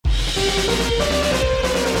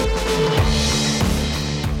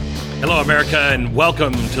Hello, America, and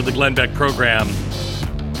welcome to the Glenn Beck program.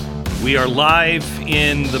 We are live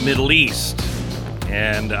in the Middle East,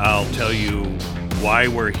 and I'll tell you why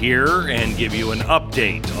we're here and give you an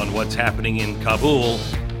update on what's happening in Kabul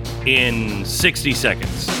in 60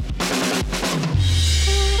 seconds.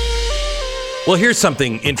 Well, here's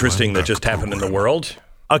something interesting that just happened in the world.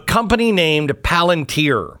 A company named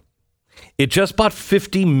Palantir. It just bought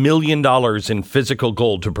 $50 million in physical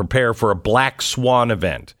gold to prepare for a Black Swan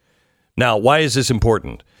event. Now, why is this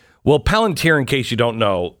important? Well, Palantir, in case you don't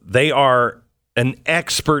know, they are an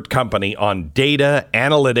expert company on data,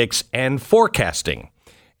 analytics, and forecasting.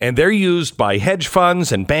 And they're used by hedge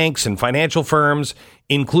funds and banks and financial firms,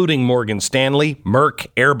 including Morgan Stanley, Merck,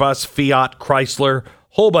 Airbus, Fiat, Chrysler,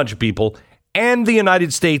 whole bunch of people. And the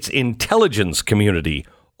United States intelligence community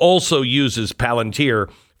also uses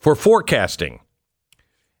Palantir for forecasting.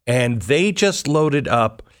 And they just loaded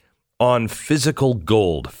up on physical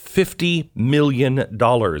gold, $50 million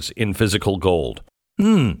in physical gold.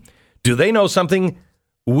 Do they know something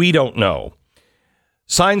we don't know?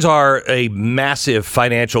 Signs are a massive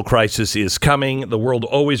financial crisis is coming. The world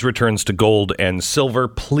always returns to gold and silver.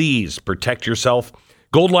 Please protect yourself.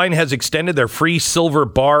 Goldline has extended their free silver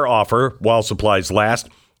bar offer while supplies last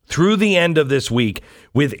through the end of this week.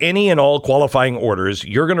 With any and all qualifying orders,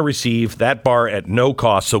 you're going to receive that bar at no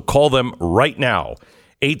cost. So call them right now.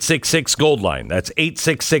 866-GOLDLINE. That's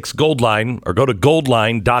 866-GOLDLINE, or go to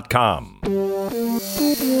goldline.com.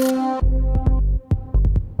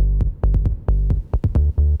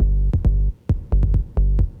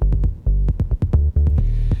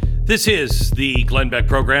 This is the Glenn Beck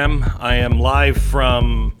program. I am live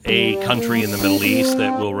from a country in the Middle East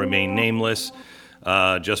that will remain nameless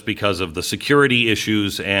just because of the security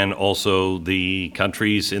issues, and also the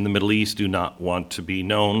countries in the Middle East do not want to be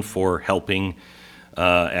known for helping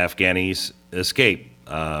Afghanis escape.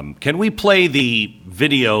 Can we play the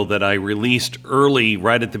video that I released early,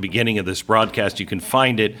 right at the beginning of this broadcast? You can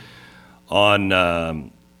find it on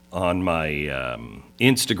my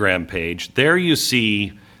Instagram page. There you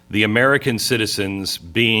see the American citizens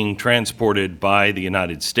being transported by the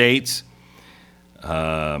United States.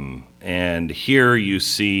 And here you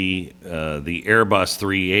see the Airbus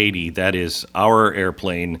 380. That is our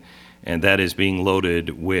airplane, and that is being loaded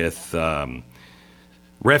with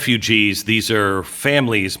refugees. These are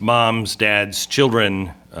families, moms, dads,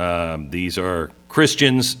 children. These are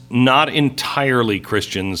Christians, not entirely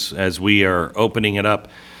Christians, as we are opening it up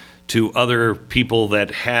to other people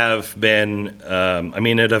that have been,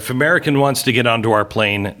 if American wants to get onto our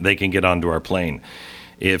plane, they can get onto our plane.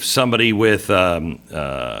 If somebody with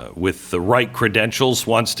the right credentials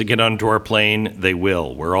wants to get onto our plane, they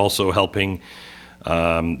will. We're also helping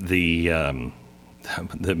the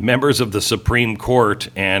members of the Supreme Court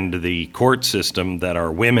and the court system that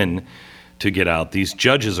are women to get out. These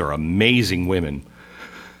judges are amazing women.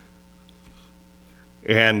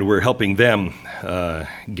 And we're helping them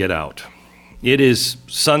get out. It is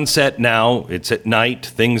sunset now. It's at night.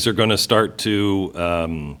 Things are going to start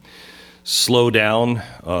to slow down,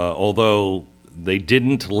 although they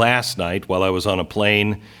didn't last night while I was on a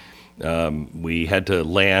plane. We had to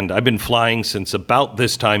land. I've been flying since about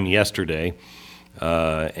this time yesterday,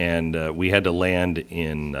 and we had to land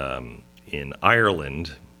in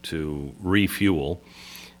Ireland to refuel.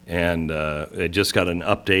 And I just got an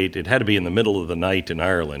update. It had to be in the middle of the night in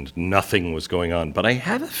Ireland. Nothing was going on. But I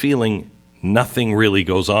have a feeling nothing really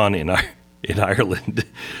goes on in Ireland.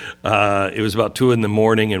 It was about 2 a.m,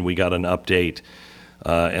 and we got an update.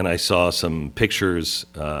 And I saw some pictures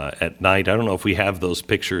at night. I don't know if we have those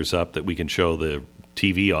pictures up that we can show the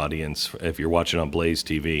TV audience if you're watching on Blaze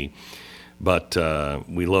TV. But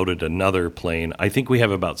we loaded another plane. I think we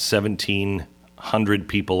have about 1,700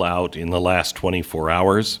 people out in the last 24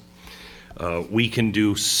 hours. We can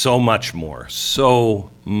do so much more.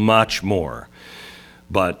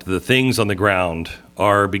 But the things on the ground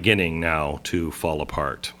are beginning now to fall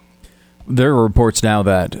apart. There are reports now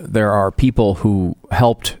that there are people who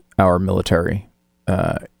helped our military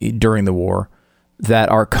during the war that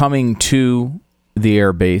are coming to the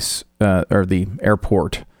air base or the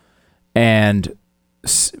airport and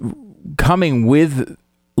coming with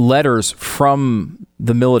letters from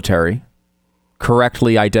the military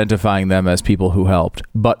correctly identifying them as people who helped,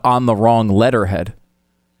 but on the wrong letterhead,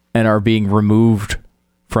 and are being removed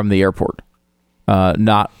from the airport,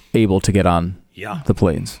 not able to get on the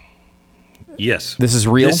planes. Yes. This is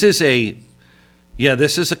real? This is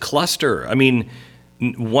a cluster. I mean,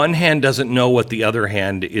 one hand doesn't know what the other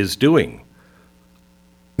hand is doing.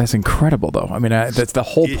 That's incredible, though. I mean, that's the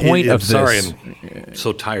whole point of this. Sorry, I'm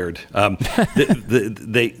so tired.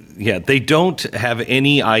 they don't have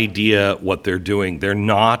any idea what they're doing. They're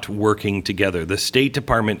not working together. The State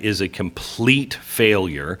Department is a complete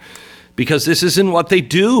failure because this isn't what they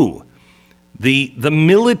do. The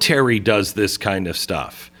military does this kind of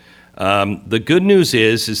stuff. The good news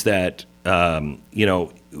is that,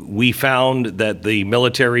 we found that the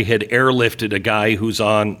military had airlifted a guy who's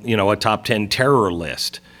on, a top 10 terror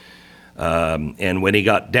list. And when he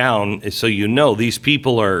got down, so these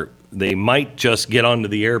people they might just get onto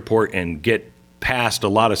the airport and get past a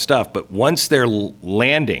lot of stuff. But once they're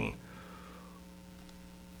landing,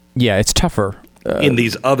 it's tougher. In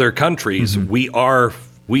these other countries, we are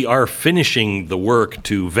finishing the work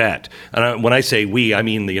to vet. And when I say we, I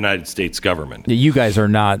mean the United States government. You guys are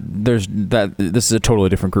not. This is a totally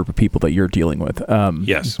different group of people that you're dealing with.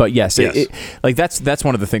 Yes, but yes. That's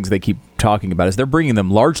one of the things they keep talking about is they're bringing them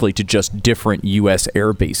largely to just different U.S.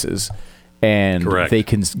 air bases, and Correct. They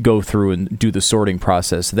can go through and do the sorting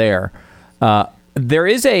process there. There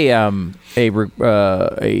is a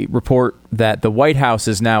report that the White House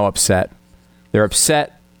is now upset. They're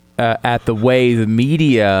upset at the way the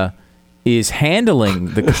media is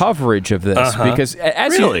handling the coverage of this, because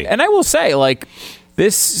and I will say,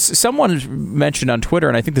 this, someone mentioned on Twitter,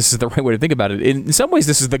 and I think this is the right way to think about it. In some ways,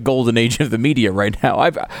 this is the golden age of the media right now.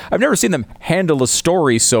 I've never seen them handle a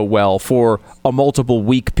story so well for a multiple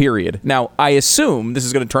week period. Now, I assume this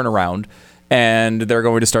is going to turn around, and they're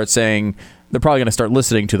going to start saying they're probably going to start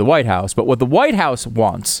listening to the White House. But what the White House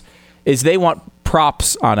wants is they want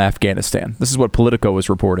props on Afghanistan. This is what Politico is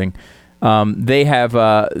reporting.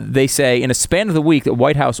 They say in a span of the week, the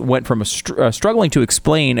White House went from struggling to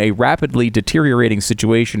explain a rapidly deteriorating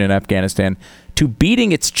situation in Afghanistan to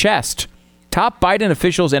beating its chest. Top Biden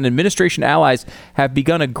officials and administration allies have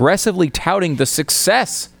begun aggressively touting the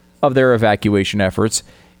success of their evacuation efforts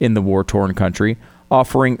in the war-torn country,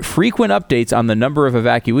 offering frequent updates on the number of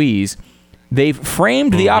evacuees. They've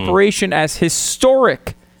framed the operation as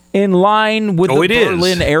historic, in line with the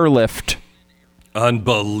Berlin airlift.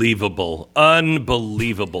 Unbelievable.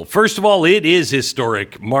 First of all, it is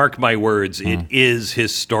historic. Mark my words, it is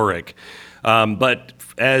historic. But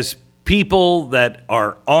as people that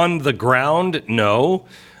are on the ground know,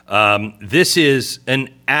 this is an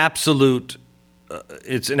absolute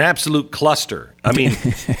cluster. I mean,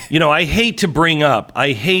 I hate to bring up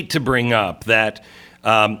that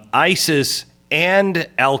ISIS and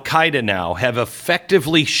Al-Qaeda now have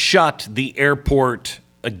effectively shut the airport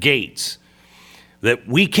gates. That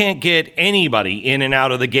we can't get anybody in and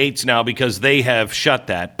out of the gates now because they have shut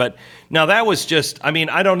that. But now that was just, I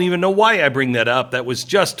don't even know why I bring that up. That was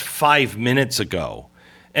just 5 minutes ago.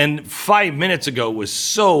 And 5 minutes ago was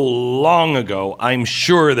so long ago. I'm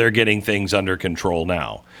sure they're getting things under control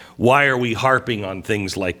now. Why are we harping on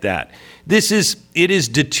things like that? It is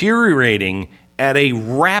deteriorating at a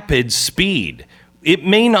rapid speed. It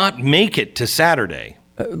may not make it to Saturday.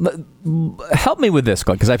 Help me with this,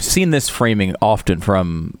 Glenn, because I've seen this framing often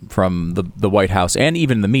from the White House and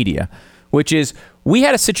even the media, which is we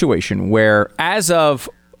had a situation where as of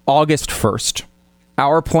August 1st,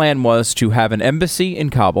 our plan was to have an embassy in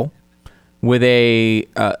Kabul with an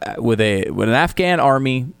Afghan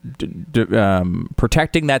army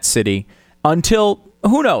protecting that city until,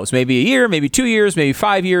 who knows, maybe a year, maybe 2 years, maybe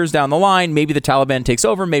 5 years down the line. Maybe the Taliban takes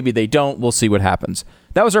over, maybe they don't. We'll see what happens.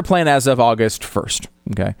 That was our plan as of August 1st.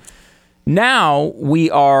 Okay. Now we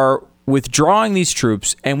are withdrawing these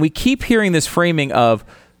troops, and we keep hearing this framing of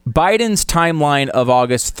Biden's timeline of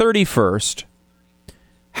August 31st.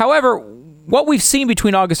 However, what we've seen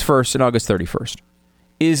between August 1st and August 31st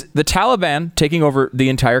is the Taliban taking over the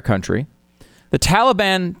entire country, the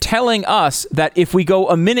Taliban telling us that if we go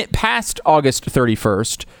a minute past August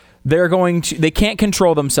 31st, they can't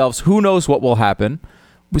control themselves. Who knows what will happen?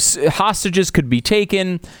 Hostages could be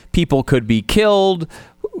taken, people could be killed,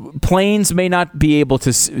 planes may not be able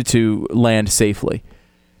to land safely.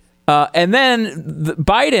 And then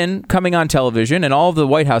Biden coming on television and all of the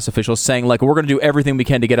White House officials saying, we're going to do everything we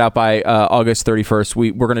can to get out by August 31st.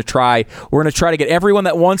 We're going to try to get everyone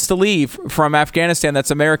that wants to leave from Afghanistan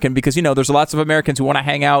that's American, because there's lots of Americans who want to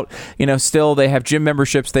hang out. Still they have gym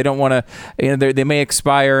memberships. They don't want to. They may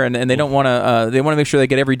expire, and they don't want to. They want to make sure they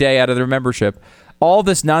get every day out of their membership. All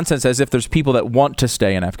this nonsense as if there's people that want to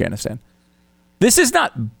stay in Afghanistan. This is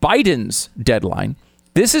not Biden's deadline.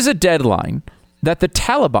 This is a deadline that the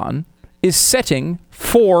Taliban is setting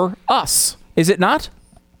for us. Is it not?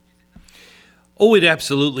 Oh, it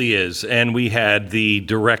absolutely is. And we had the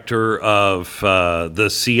director of the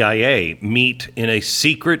CIA meet in a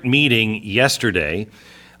secret meeting yesterday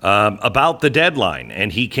about the deadline.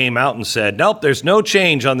 And he came out and said, nope, there's no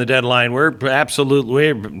change on the deadline. We're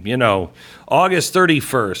absolutely, August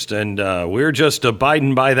 31st, and we're just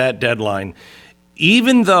abiding by that deadline.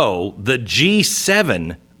 Even though the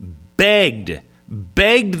G7 begged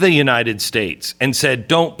the United States and said,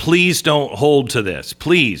 please don't hold to this.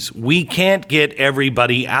 Please, we can't get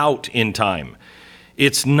everybody out in time.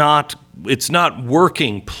 It's not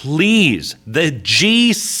working. Please, the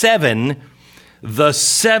G7, the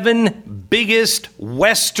 7 biggest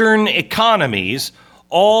Western economies,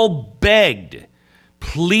 all begged,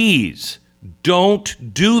 please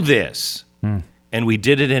don't do this. And we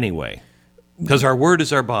did it anyway, because our word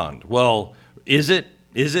is our bond. Well, is it?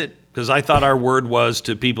 Because I thought our word was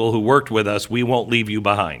to people who worked with us, we won't leave you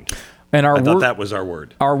behind. And I thought that was our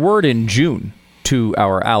word. Our word in June to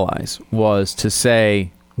our allies was to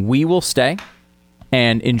say, we will stay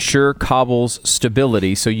and ensure Kabul's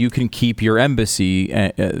stability so you can keep your embassy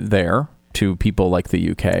there to people like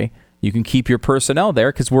the UK. You can keep your personnel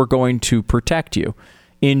there because we're going to protect you.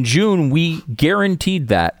 In June, we guaranteed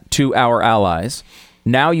that to our allies.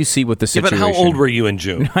 Now you see what the situation... Yeah, but how old were you in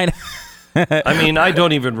June? I mean, I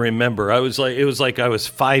don't even remember. It was like I was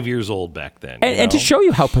 5 years old back then. And to show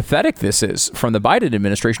you how pathetic this is from the Biden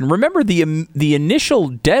administration, remember the initial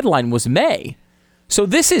deadline was May. So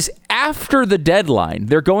this is after the deadline.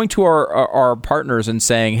 They're going to our partners and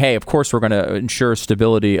saying, hey, of course we're going to ensure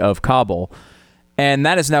stability of Kabul. And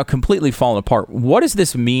that has now completely fallen apart. What does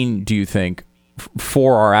this mean, do you think,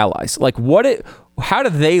 for our allies? Like, how do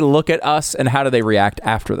they look at us and how do they react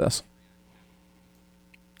after this?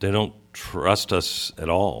 They don't trust us at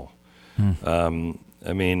all. I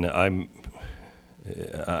mean, I'm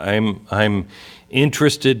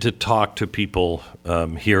interested to talk to people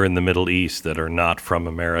here in the Middle East that are not from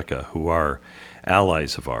America, who are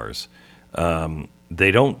allies of ours.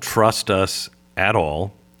 They don't trust us at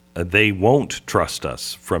all. They won't trust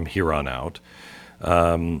us from here on out.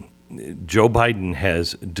 Joe Biden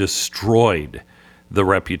has destroyed the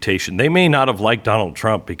reputation. They may not have liked Donald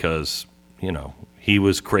Trump because, he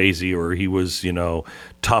was crazy or he was,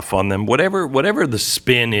 tough on them. Whatever the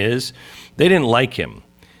spin is, they didn't like him.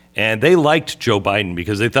 And they liked Joe Biden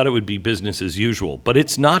because they thought it would be business as usual. But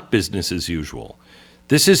it's not business as usual.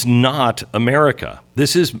 This is not America.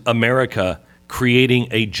 This is America creating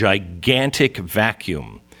a gigantic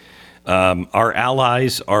vacuum. Our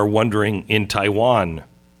allies are wondering in Taiwan,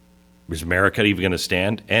 is America even going to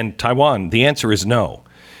stand? And Taiwan, the answer is no.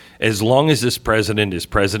 As long as this president is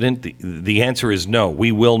president, the answer is no.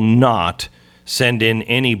 We will not send in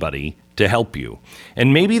anybody to help you.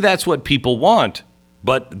 And maybe that's what people want,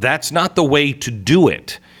 but that's not the way to do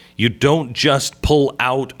it. You don't just pull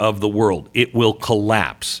out of the world. It will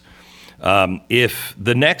collapse. If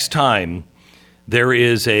the next time there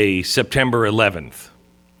is a September 11th,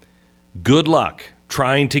 good luck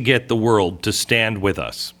trying to get the world to stand with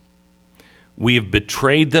us. We have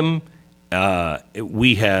betrayed them.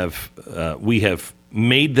 We have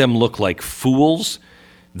made them look like fools.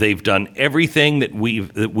 They've done everything that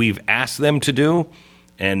we've asked them to do,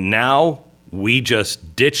 and now we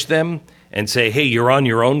just ditch them and say, "Hey, you're on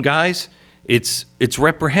your own, guys." It's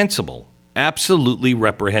reprehensible, absolutely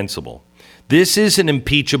reprehensible. This is an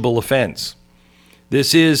impeachable offense.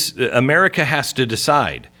 America has to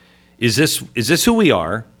decide: is this who we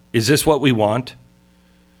are? Is this what we want?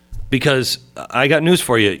 Because I got news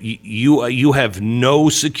for you. You have no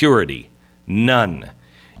security, none.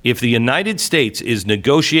 If the United States is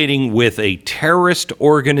negotiating with a terrorist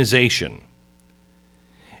organization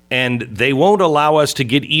and they won't allow us to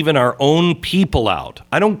get even our own people out,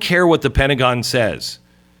 I don't care what the Pentagon says.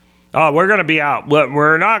 Oh, we're going to be out.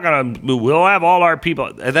 We're not going to. We'll have all our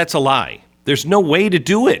people. That's a lie. There's no way to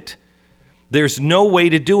do it. There's no way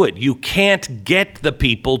to do it. You can't get the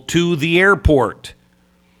people to the airport.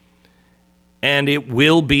 And it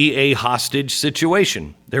will be a hostage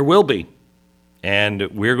situation. There will be. And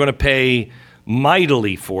we're going to pay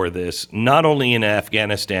mightily for this, not only in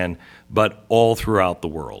Afghanistan, but all throughout the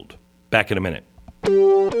world. Back in a minute.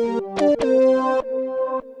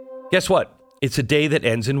 Guess what? It's a day that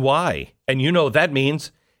ends in Y. And you know what that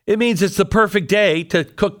means. It means it's the perfect day to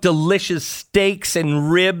cook delicious steaks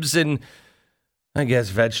and ribs and, I guess,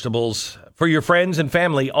 vegetables for your friends and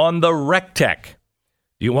family on the Rectech.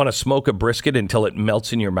 Do you want to smoke a brisket until it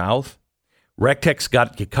melts in your mouth? Rectech's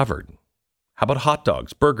got you covered. How about hot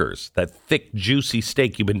dogs, burgers, that thick, juicy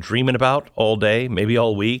steak you've been dreaming about all day, maybe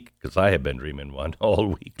all week? Because I have been dreaming one all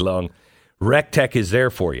week long. Rectech is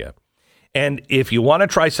there for you. And if you want to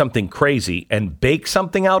try something crazy and bake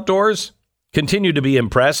something outdoors, continue to be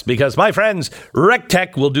impressed because, my friends,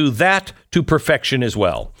 Rectech will do that to perfection as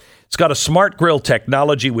well. It's got a smart grill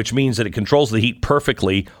technology, which means that it controls the heat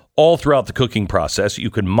perfectly all throughout the cooking process. You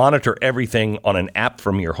can monitor everything on an app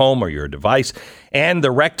from your home or your device, and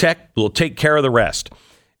the RecTech will take care of the rest.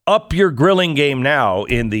 Up your grilling game now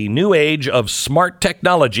in the new age of smart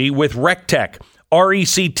technology with RecTech.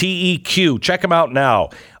 RecTeq. Check them out now.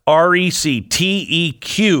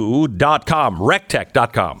 RecTeq.com.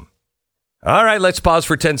 RecTech.com. All right, let's pause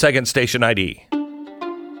for 10 seconds. Station ID.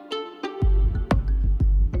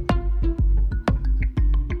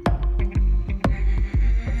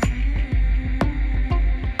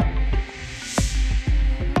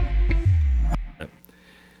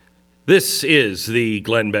 This is the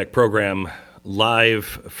Glenn Beck program, live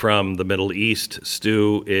from the Middle East.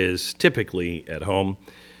 Stu is typically at home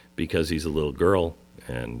because he's a little girl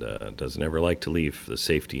and doesn't ever like to leave the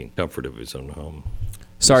safety and comfort of his own home.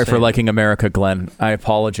 Sorry for liking America, Glenn. I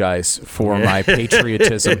apologize for my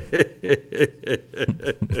patriotism.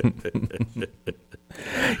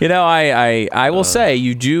 I will say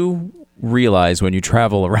you do realize when you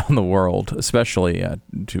travel around the world, especially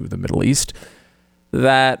to the Middle East,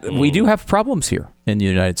 that we do have problems here in the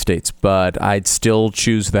United States, but I'd still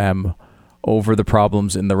choose them over the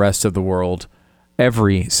problems in the rest of the world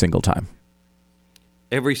every single time.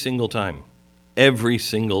 Every single time. Every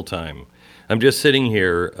single time. I'm just sitting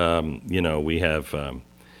here, we have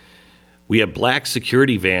black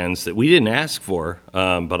security vans that we didn't ask for,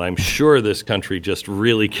 but I'm sure this country just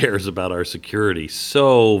really cares about our security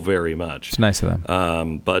so very much. It's nice of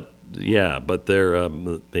them. But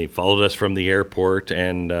they followed us from the airport,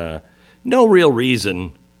 and no real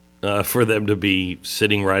reason for them to be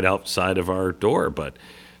sitting right outside of our door, but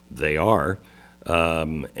they are.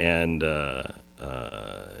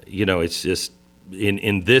 It's just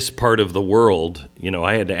in this part of the world,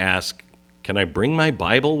 I had to ask, can I bring my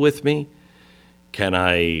Bible with me?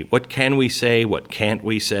 What can we say? What can't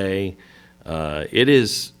we say?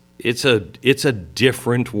 It's a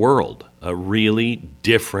different world. A really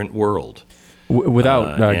different world.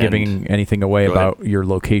 Without giving anything away about your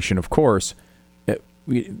location, of course,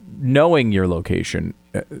 knowing your location,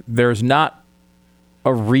 there's not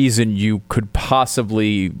a reason you could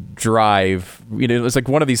possibly drive. It's like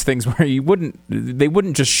one of these things where they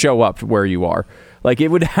wouldn't just show up where you are. Like, it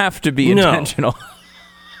would have to be intentional.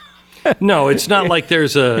 No, it's not like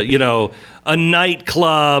there's a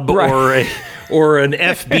nightclub right. or an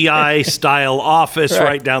FBI style office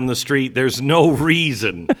right down the street. There's no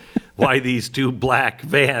reason why these two black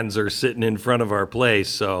vans are sitting in front of our place.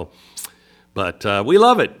 So, but we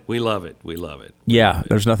love it. We love it. We love it. Yeah,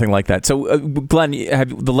 there's nothing like that. So, Glenn,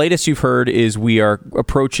 the latest you've heard is we are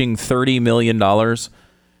approaching $30 million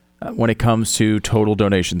when it comes to total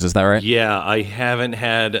donations. Is that right? Yeah, I haven't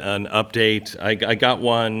had an update. I got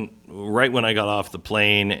one right when I got off the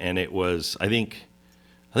plane, and it was, I think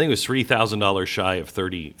it was $3,000 shy of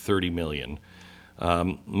 30 million.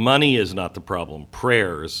 Money is not the problem.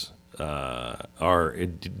 Prayers are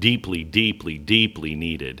deeply, deeply, deeply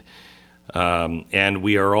needed. And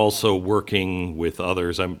we are also working with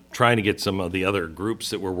others. I'm trying to get some of the other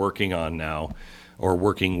groups that we're working on now, or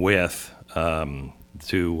working with, to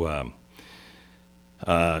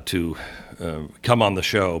come on the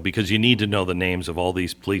show, because you need to know the names of all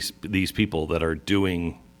these people that are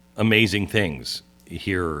doing amazing things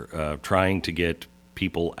here, trying to get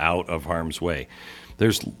people out of harm's way.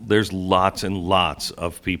 There's lots and lots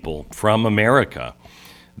of people from America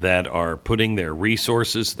that are putting their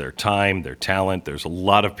resources, their time, their talent. There's a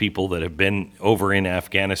lot of people that have been over in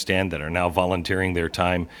Afghanistan that are now volunteering their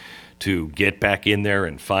time to get back in there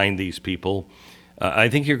and find these people. I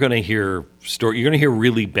think you're going to hear you're going to hear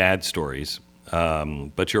really bad stories,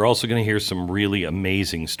 but you're also going to hear some really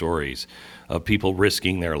amazing stories of people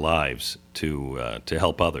risking their lives to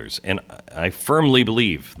help others. And I firmly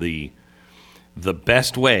believe the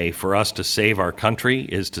best way for us to save our country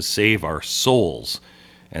is to save our souls,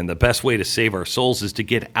 and the best way to save our souls is to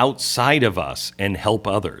get outside of us and help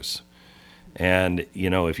others. And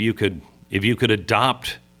if you could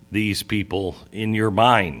adopt these people in your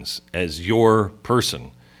minds as your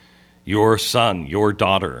person, your son, your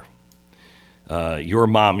daughter, your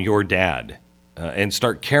mom, your dad, and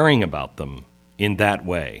start caring about them in that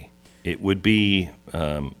way, it would be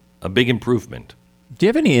a big improvement. Do you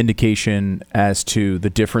have any indication as to the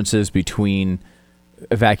differences between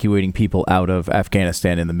evacuating people out of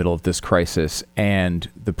Afghanistan in the middle of this crisis and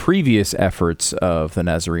the previous efforts of the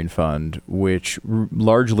Nazarene Fund, which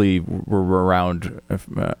largely were around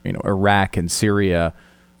Iraq and Syria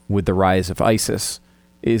with the rise of ISIS?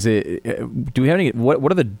 Do we have any?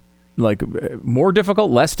 What are the more difficult,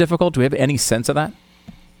 less difficult? Do we have any sense of that?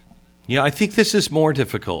 Yeah, I think this is more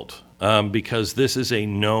difficult. because this is a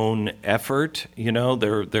known effort.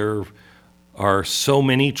 There are so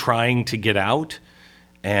many trying to get out,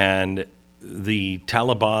 and the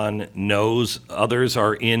Taliban knows others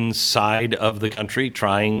are inside of the country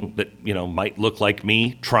trying that, might look like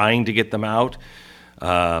me, trying to get them out.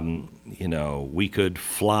 We could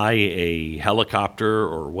fly a helicopter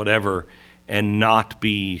or whatever and not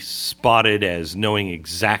be spotted as knowing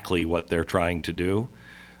exactly what they're trying to do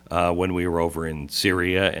when we were over in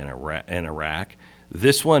Syria and Iraq.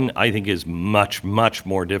 This one, I think, is much, much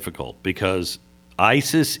more difficult because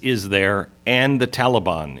ISIS is there and the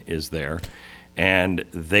Taliban is there, and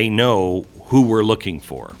they know who we're looking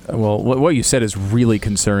for. Well, what you said is really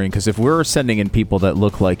concerning, because if we're sending in people that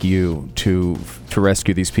look like you to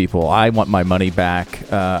rescue these people, I want my money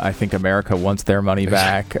back. I think America wants their money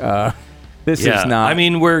back. This is not. I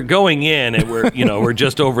mean, we're going in and we're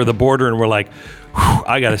just over the border and we're like,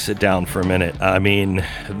 I got to sit down for a minute. I mean,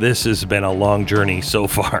 this has been a long journey so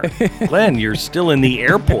far. Glenn, you're still in the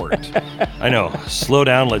airport. I know. Slow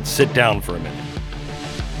down. Let's sit down for a minute.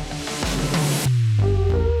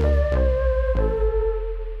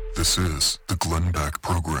 This is the Glenn Beck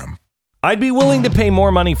Program. I'd be willing to pay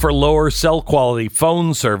more money for lower cell quality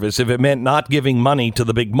phone service if it meant not giving money to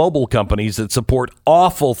the big mobile companies that support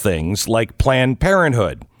awful things like Planned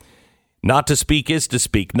Parenthood. Not to speak is to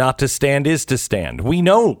speak. Not to stand is to stand. We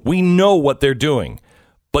know what they're doing.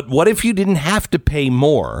 But what if you didn't have to pay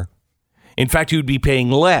more? In fact, you'd be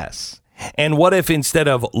paying less. And what if instead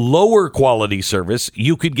of lower quality service,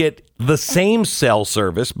 you could get the same cell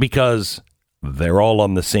service because they're all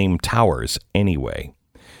on the same towers anyway?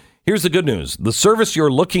 Here's the good news. The service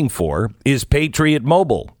you're looking for is Patriot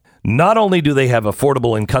Mobile. Not only do they have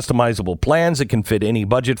affordable and customizable plans that can fit any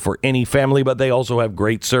budget for any family, but they also have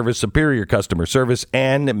great service, superior customer service,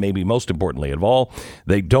 and maybe most importantly of all,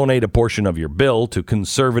 they donate a portion of your bill to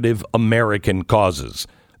conservative American causes.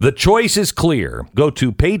 The choice is clear. Go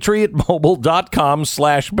to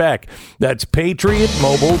patriotmobile.com/Beck. That's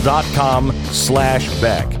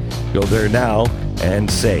patriotmobile.com/Beck. Go there now and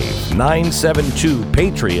save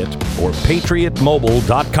 972-PATRIOT or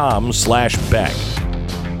patriotmobile.com/Beck.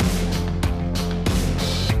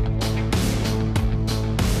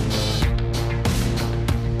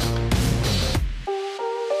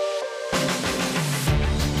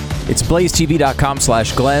 It's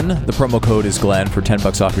blazetv.com/Glenn. The promo code is Glenn for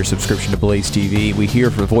 $10 off your subscription to Blaze TV. We hear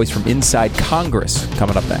from a voice from inside Congress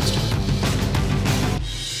coming up next.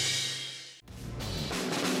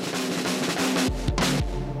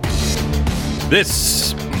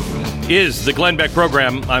 This is the Glenn Beck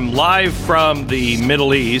Program. I'm live from the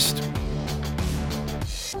Middle East.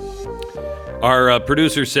 Our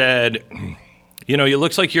producer said, it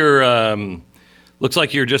looks like you're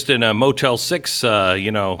just in a Motel 6,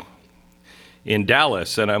 in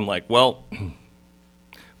Dallas. And I'm like, well,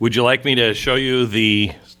 would you like me to show you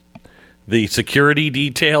the security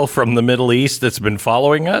detail from the Middle East that's been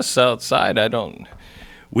following us outside?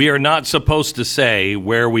 We are not supposed to say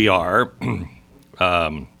where we are.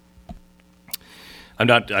 I'm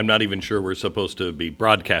not even sure we're supposed to be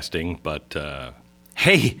broadcasting, but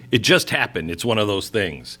hey, it just happened. It's one of those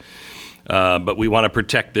things. But we want to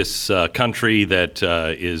protect this country that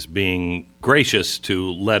is being gracious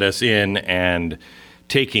to let us in and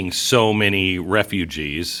taking so many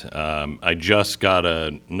refugees. I just got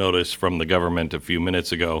a notice from the government a few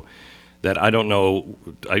minutes ago that I don't know.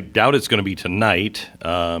 I doubt it's going to be tonight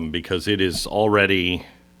because it is already,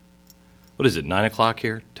 9 o'clock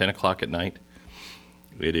here? 10 o'clock at night?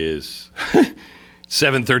 It is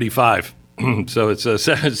 7:35. So it's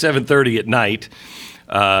 7:30 at night.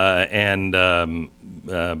 But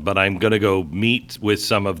I'm going to go meet with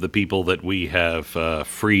some of the people that we have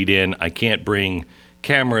freed in. I can't bring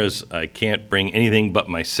cameras. I can't bring anything but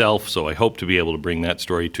myself, so I hope to be able to bring that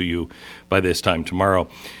story to you by this time tomorrow.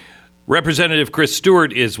 Representative Chris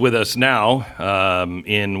Stewart is with us now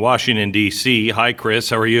in Washington, D.C. Hi, Chris.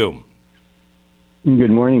 How are you?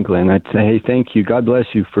 Good morning, Glenn. I'd say, hey, thank you. God bless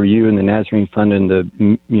you for you and the Nazarene Fund and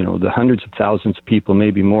the hundreds of thousands of people,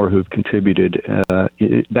 maybe more, who've contributed.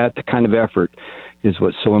 That kind of effort is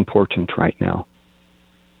what's so important right now.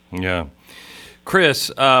 Yeah.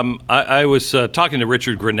 Chris, I was talking to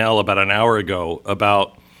Richard Grinnell about an hour ago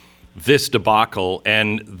about this debacle,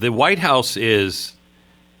 and the White House is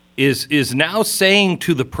now saying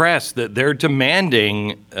to the press that they're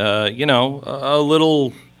demanding, a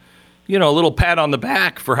little pat on the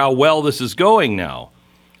back for how well this is going now.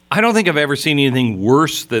 I don't think I've ever seen anything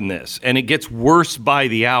worse than this, and it gets worse by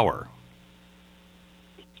the hour.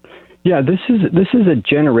 Yeah, this is a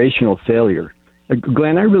generational failure.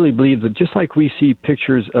 Glenn, I really believe that just like we see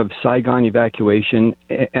pictures of Saigon evacuation,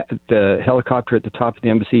 the helicopter at the top of the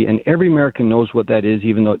embassy, and every American knows what that is,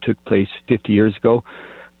 even though it took place 50 years ago.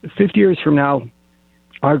 50 years from now,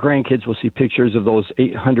 our grandkids will see pictures of those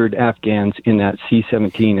 800 Afghans in that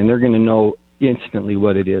C-17, and they're going to know instantly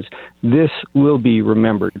what it is. This will be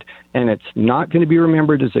remembered, and it's not going to be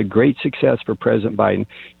remembered as a great success for President Biden.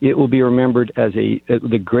 It will be remembered as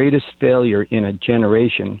the greatest failure in a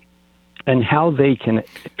generation, and how they can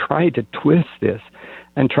try to twist this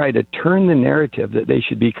and try to turn the narrative that they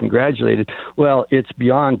should be congratulated. Well, it's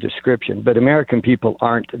beyond description, but American people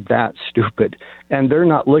aren't that stupid. And they're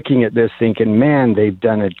not looking at this thinking, man, they've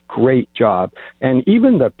done a great job. And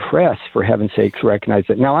even the press, for heaven's sakes, recognize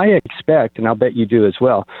it. Now, I expect, and I'll bet you do as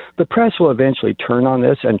well, the press will eventually turn on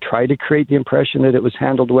this and try to create the impression that it was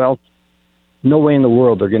handled well. No way in the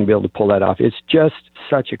world they're going to be able to pull that off. It's just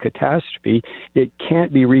such a catastrophe. It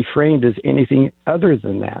can't be reframed as anything other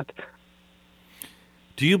than that.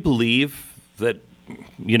 Do you believe that,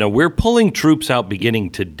 we're pulling troops out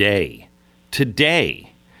beginning today?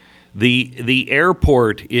 Today. The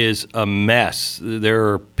airport is a mess. There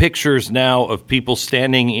are pictures now of people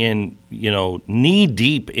standing in, knee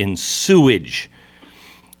deep in sewage,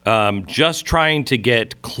 just trying to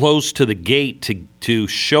get close to the gate to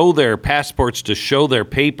show their passports, to show their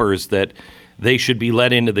papers that they should be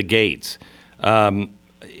let into the gates. And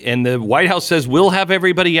the White House says, we'll have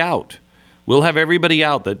everybody out. We'll have everybody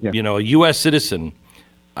out that, a U.S. citizen.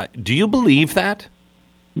 Do you believe that?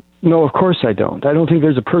 No, of course I don't. I don't think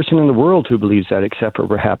there's a person in the world who believes that except for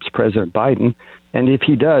perhaps President Biden. And if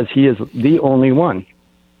he does, he is the only one.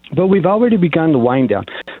 But we've already begun the wind down.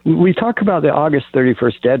 We talk about the August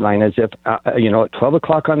 31st deadline as if, at 12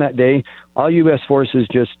 o'clock on that day, all U.S. forces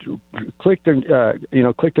just click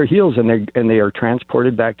their heels and they are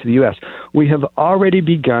transported back to the U.S. We have already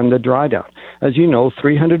begun the drawdown. As you know,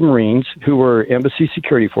 300 Marines who were embassy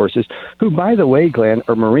security forces, who, by the way, Glenn,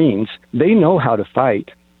 are Marines. They know how to fight.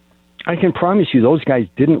 I can promise you those guys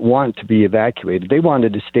didn't want to be evacuated. They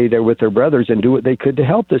wanted to stay there with their brothers and do what they could to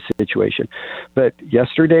help this situation. But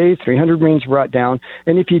yesterday, 300 Marines brought down.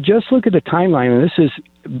 And if you just look at the timeline, and this is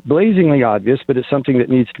blazingly obvious, but it's something that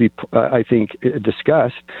needs to be, I think,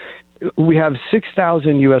 discussed, we have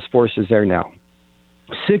 6,000 U.S. forces there now.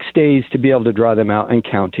 6 days to be able to draw them out and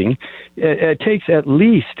counting. It takes at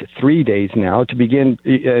least 3 days now to begin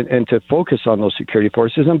and to focus on those security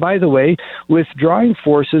forces. And by the way, withdrawing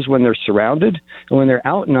forces when they're surrounded and when they're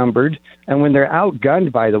outnumbered and when they're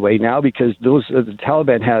outgunned, by the way, now because the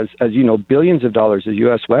Taliban has, as you know, billions of dollars of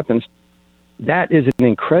U.S. weapons, that is an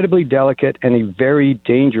incredibly delicate and a very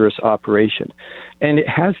dangerous operation. And it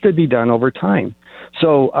has to be done over time.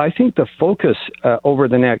 So I think the focus over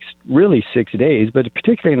the next really 6 days, but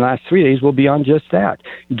particularly in the last 3 days, will be on just that,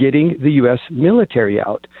 getting the U.S. military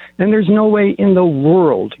out. And there's no way in the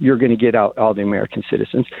world you're going to get out all the American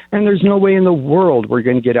citizens. And there's no way in the world we're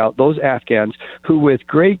going to get out those Afghans who, with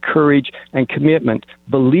great courage and commitment,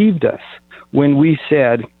 believed us when we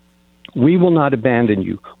said, we will not abandon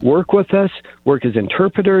you. Work with us, work as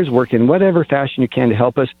interpreters, work in whatever fashion you can to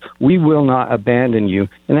help us. We will not abandon you.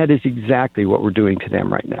 And that is exactly what we're doing to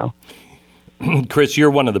them right now. Chris,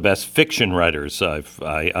 you're one of the best fiction writers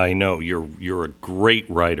I know. You're a great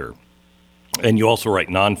writer. And you also write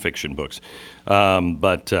nonfiction books.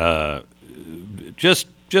 But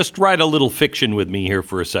just write a little fiction with me here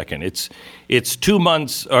for a second. It's 2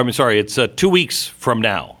 months, it's 2 weeks from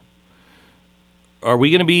now. Are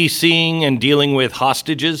we going to be seeing and dealing with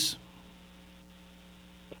hostages?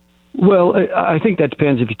 Well, I think that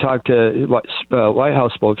depends if you talk to White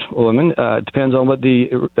House spokeswoman. It depends on what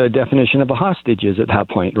the definition of a hostage is at that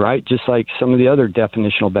point, right? Just like some of the other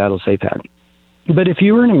definitional battles they've had. But if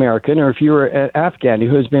you were an American or if you were an Afghani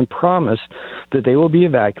who has been promised that they will be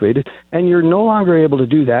evacuated and you're no longer able to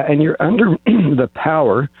do that and you're under the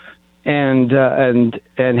power and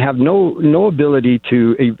have no ability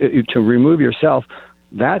to remove yourself,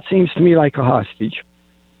 that seems to me like a hostage.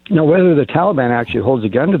 Now, whether the Taliban actually holds a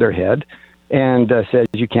gun to their head and says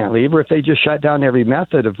you can't leave, or if they just shut down every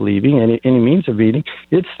method of leaving, any means of leaving,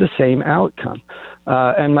 it's the same outcome.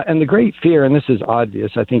 And the great fear, and this is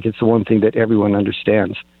obvious, I think it's the one thing that everyone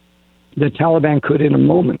understands, the Taliban could in a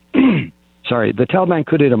moment,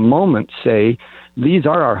 say, these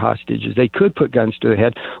are our hostages. They could put guns to their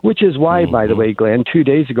head, which is why, by the way, Glenn, 2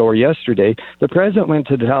 days ago or yesterday, the president went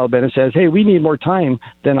to the Taliban and says, hey, we need more time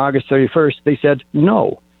than August 31st. They said,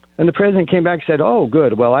 no. And the president came back and said, oh,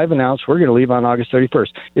 good. Well, I've announced we're going to leave on August 31st.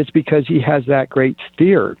 It's because he has that great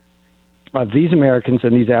fear of these Americans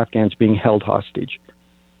and these Afghans being held hostage.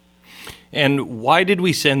 And why did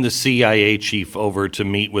we send the CIA chief over to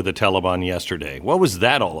meet with the Taliban yesterday? What was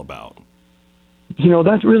that all about?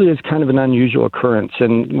 That really is kind of an unusual occurrence.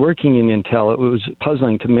 And working in intel, it was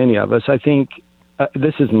puzzling to many of us. I think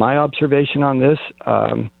this is my observation on this,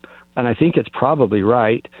 and I think it's probably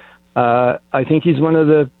right. I think he's one of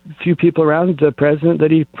the few people around the president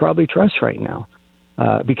that he probably trusts right now,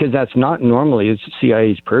 because that's not normally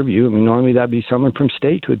CIA's purview. I mean, normally that'd be someone from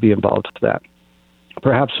state who would be involved with that,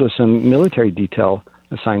 perhaps with some military detail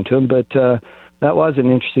assigned to him. But that was an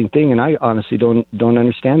interesting thing, and I honestly don't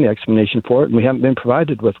understand the explanation for it, and we haven't been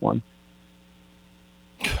provided with one.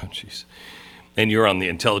 Oh, jeez. And you're on the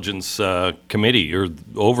Intelligence Committee, your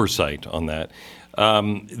oversight on that.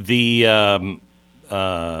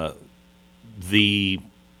 The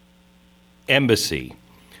embassy,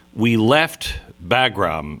 we left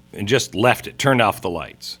Bagram and just left it, turned off the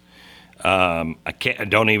lights. I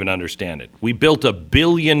don't even understand it. We built $1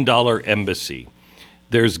 billion embassy.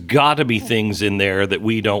 There's got to be things in there that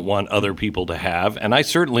we don't want other people to have, and I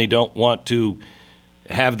certainly don't want to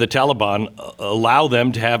have the Taliban allow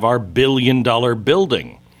them to have our $1 billion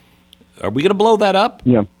building. Are we going to blow that up?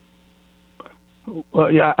 Yeah.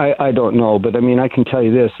 Well, yeah, I don't know, but I mean, I can tell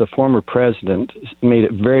you this: the former president made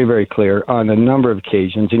it very, very clear on a number of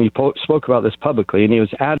occasions, and he spoke about this publicly, and he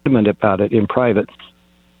was adamant about it in private.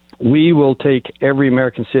 We will take every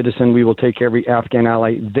American citizen. We will take every Afghan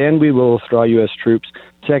ally. Then we will withdraw U.S. troops.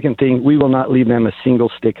 Second thing, we will not leave them a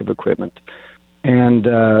single stick of equipment. And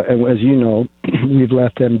as you know, we've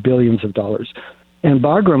left them billions of dollars. And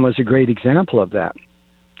Bagram was a great example of that.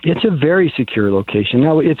 It's a very secure location.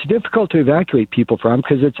 Now, it's difficult to evacuate people from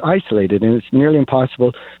because it's isolated, and it's nearly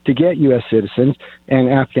impossible to get U.S. citizens and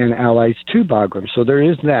Afghan allies to Bagram. So there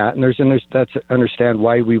is that, and that's understand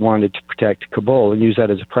why we wanted to protect Kabul and use that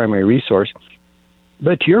as a primary resource.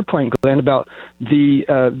 But to your point, Glenn, about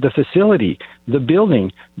the facility, the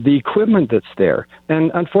building, the equipment that's there, and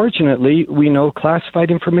unfortunately, we know classified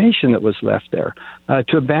information that was left there.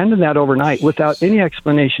 To abandon that overnight without any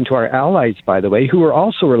explanation to our allies, by the way, who are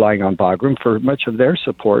also relying on Bagram for much of their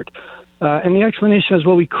support, and the explanation is,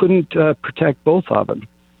 well, we couldn't protect both of them.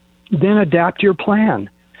 Then adapt your plan.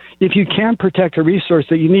 If you can't protect a resource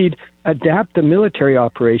that you need, adapt the military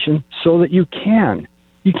operation so that you can.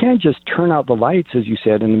 You can't just turn out the lights, as you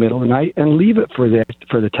said, in the middle of the night and leave it for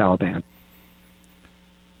the Taliban.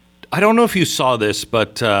 I don't know if you saw this,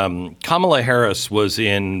 but Kamala Harris was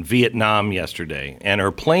in Vietnam yesterday, and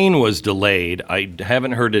her plane was delayed. I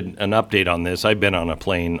haven't heard an update on this. I've been on a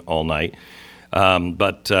plane all night.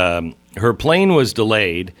 But her plane was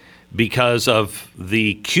delayed because of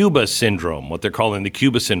the Cuba syndrome, what they're calling the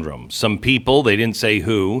Cuba syndrome. Some people, they didn't say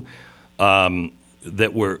who,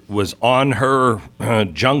 that was on her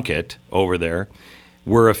junket over there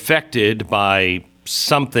were affected by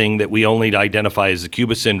something that we only identify as the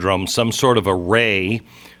Cuba syndrome, some sort of a ray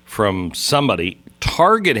from somebody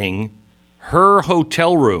targeting her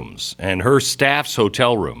hotel rooms and her staff's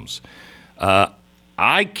hotel rooms.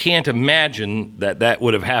 I can't imagine that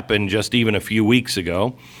would have happened just even a few weeks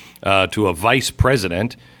ago to a vice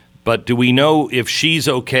president. But do we know if she's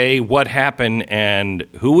okay, what happened, and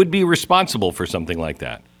who would be responsible for something like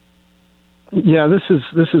that? Yeah, this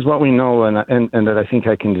is what we know, and that I think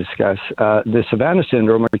I can discuss. The Savannah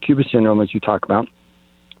syndrome, or Cuba syndrome, as you talk about,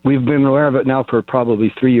 we've been aware of it now for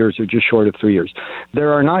probably 3 years, or just short of 3 years.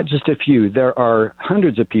 There are not just a few. There are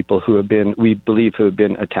hundreds of people we believe, who have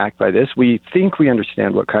been attacked by this. We think we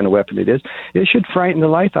understand what kind of weapon it is. It should frighten the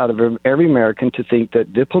life out of every American to think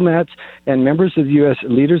that diplomats and members of the U.S.,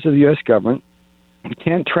 leaders of the U.S. government,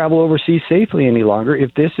 can't travel overseas safely any longer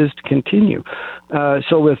if this is to continue.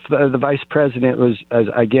 So with the vice president, was, as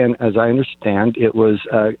I understand, it was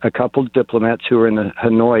a couple of diplomats who were in the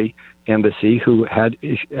Hanoi embassy who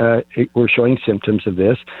were showing symptoms of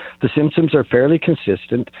this. The symptoms are fairly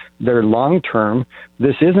consistent. They're long-term.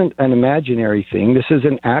 This isn't an imaginary thing. This is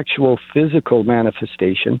an actual physical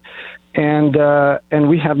manifestation. And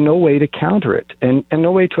we have no way to counter it and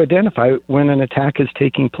no way to identify when an attack is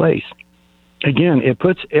taking place. Again, it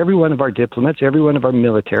puts every one of our diplomats, every one of our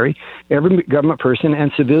military, every government person,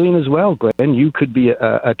 and civilian as well, Glenn, you could be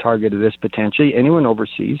a target of this potentially, anyone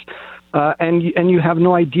overseas, and you have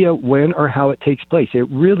no idea when or how it takes place. It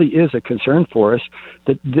really is a concern for us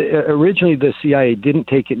that originally the CIA didn't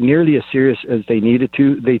take it nearly as serious as they needed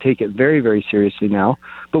to. They take it very, very seriously now,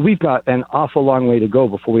 but we've got an awful long way to go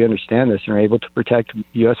before we understand this and are able to protect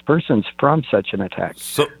U.S. persons from such an attack.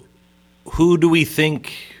 So who do we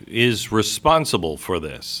think is responsible for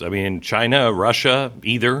this? I mean, China, Russia,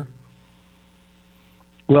 either?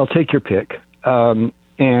 Well, take your pick.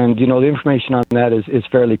 And, the information on that is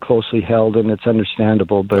fairly closely held, and it's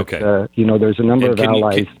understandable. But, Okay. There's a number of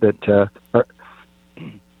allies that are...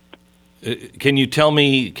 Can you tell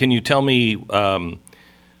me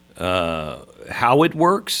how it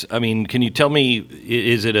works? I mean, can you tell me,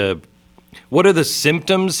 what are the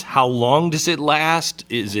symptoms? How long does it last?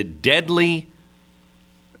 Is it deadly?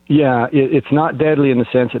 Yeah, it's not deadly in the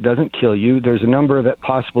sense it doesn't kill you. There's a number of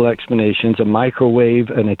possible explanations, a microwave,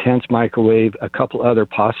 an intense microwave, a couple other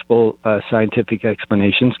possible scientific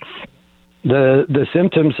explanations. The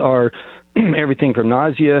symptoms are everything from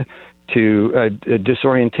nausea to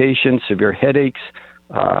disorientation, severe headaches,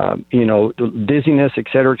 dizziness, et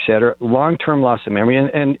cetera, long-term loss of memory.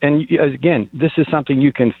 And again, this is something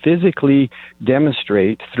you can physically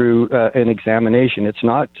demonstrate through an examination. It's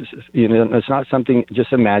not, it's not something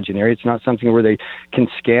just imaginary. It's not something where they can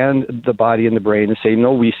scan the body and the brain and say,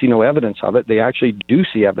 no, we see no evidence of it. They actually do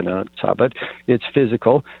see evidence of it. It's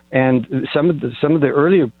physical. And some of the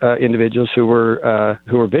earlier individuals who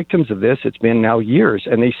were victims of this, it's been now years,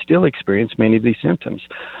 and they still experience many of these symptoms.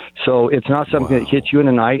 So it's not something that hits you in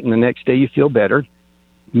a night and the next day you feel better.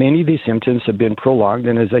 Many of these symptoms have been prolonged,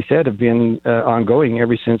 and as I said, have been ongoing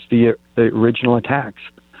ever since the original attacks.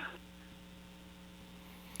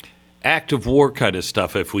 Act of war kind of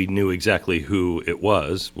stuff if we knew exactly who it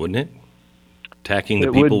was, wouldn't it? Attacking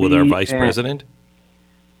the people with our vice president?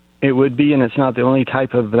 It would be, and it's not the only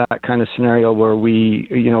type of that kind of scenario where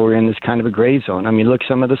we're in this kind of a gray zone. I mean, look,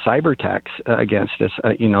 some of the cyber attacks against us,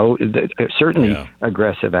 certainly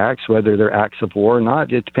aggressive acts, whether they're acts of war or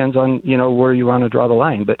not, it depends on, where you want to draw the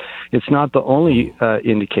line. But it's not the only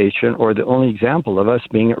indication or the only example of us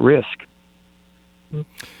being at risk.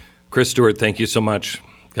 Chris Stewart, thank you so much.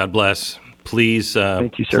 God bless. Please,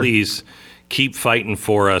 thank you, sir. Please keep fighting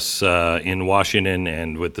for us in Washington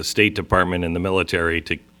and with the State Department and the military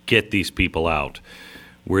to get these people out.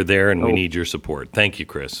 We're there, and we need your support. Thank you,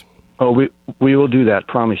 Chris. Oh, we will do that.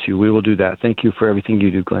 Promise you, we will do that. Thank you for everything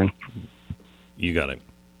you do, Glenn. You got it.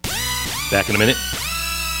 Back in a minute.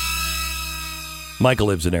 Michael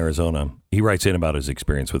lives in Arizona. He writes in about his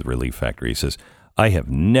experience with Relief Factor. He says, I have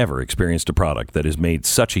never experienced a product that has made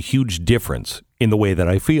such a huge difference in the way that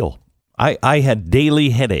I feel. I had daily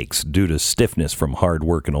headaches due to stiffness from hard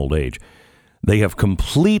work and old age. They have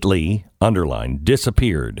completely, underlined,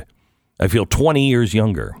 disappeared. I feel 20 years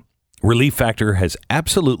younger. Relief Factor has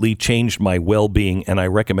absolutely changed my well-being, and I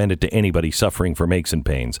recommend it to anybody suffering from aches and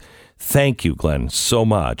pains. Thank you, Glenn, so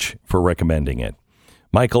much for recommending it.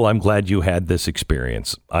 Michael, I'm glad you had this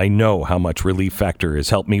experience. I know how much Relief Factor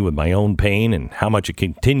has helped me with my own pain and how much it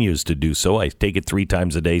continues to do so. I take it 3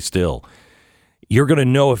 times a day still. You're going to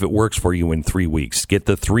know if it works for you in 3 weeks. Get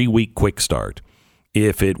the 3-week quick start.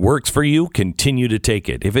 If it works for you, continue to take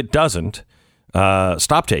it. If it doesn't,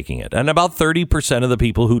 stop taking it. And about 30% of the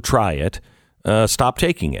people who try it stop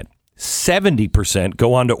taking it. 70%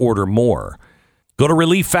 go on to order more. Go to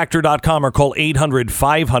ReliefFactor.com or call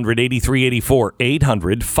 800-500-8384.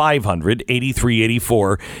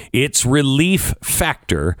 800-500-8384. It's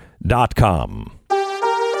ReliefFactor.com.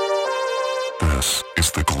 This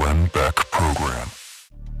is the Glenn Beck Program.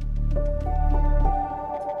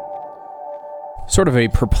 Sort of a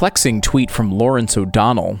perplexing tweet from Lawrence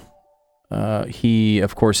O'Donnell. He,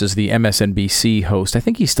 of course, is the MSNBC host. I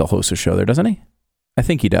think he still hosts a show there, doesn't he? I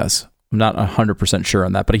think he does. I'm not 100% sure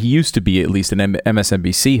on that, but he used to be at least an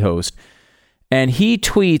MSNBC host. And he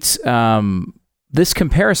tweets this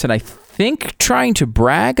comparison, I think, trying to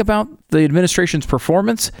brag about the administration's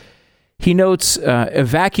performance. He notes,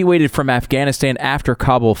 evacuated from Afghanistan after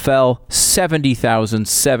Kabul fell,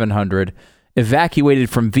 70,700. Evacuated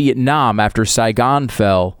from Vietnam after Saigon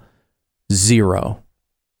fell, 0.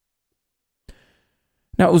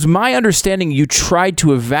 Now, it was my understanding you tried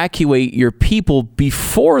to evacuate your people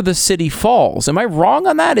before the city falls. Am I wrong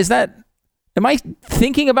on that? Am I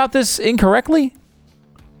thinking about this incorrectly?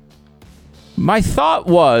 My thought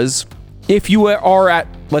was, if you are at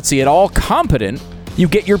all competent, you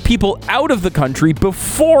get your people out of the country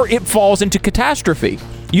before it falls into catastrophe.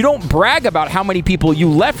 You don't brag about how many people you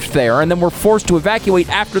left there and then were forced to evacuate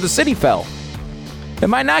after the city fell.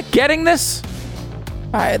 Am I not getting this?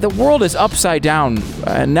 The world is upside down.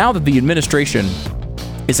 Now that the administration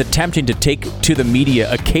is attempting to take to the media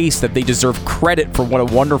a case that they deserve credit for what a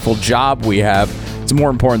wonderful job we have, it's more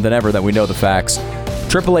important than ever that we know the facts.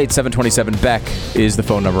 888-727-BECK is the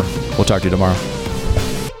phone number. We'll talk to you tomorrow.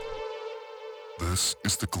 This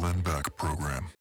is the Glenn Beck Program.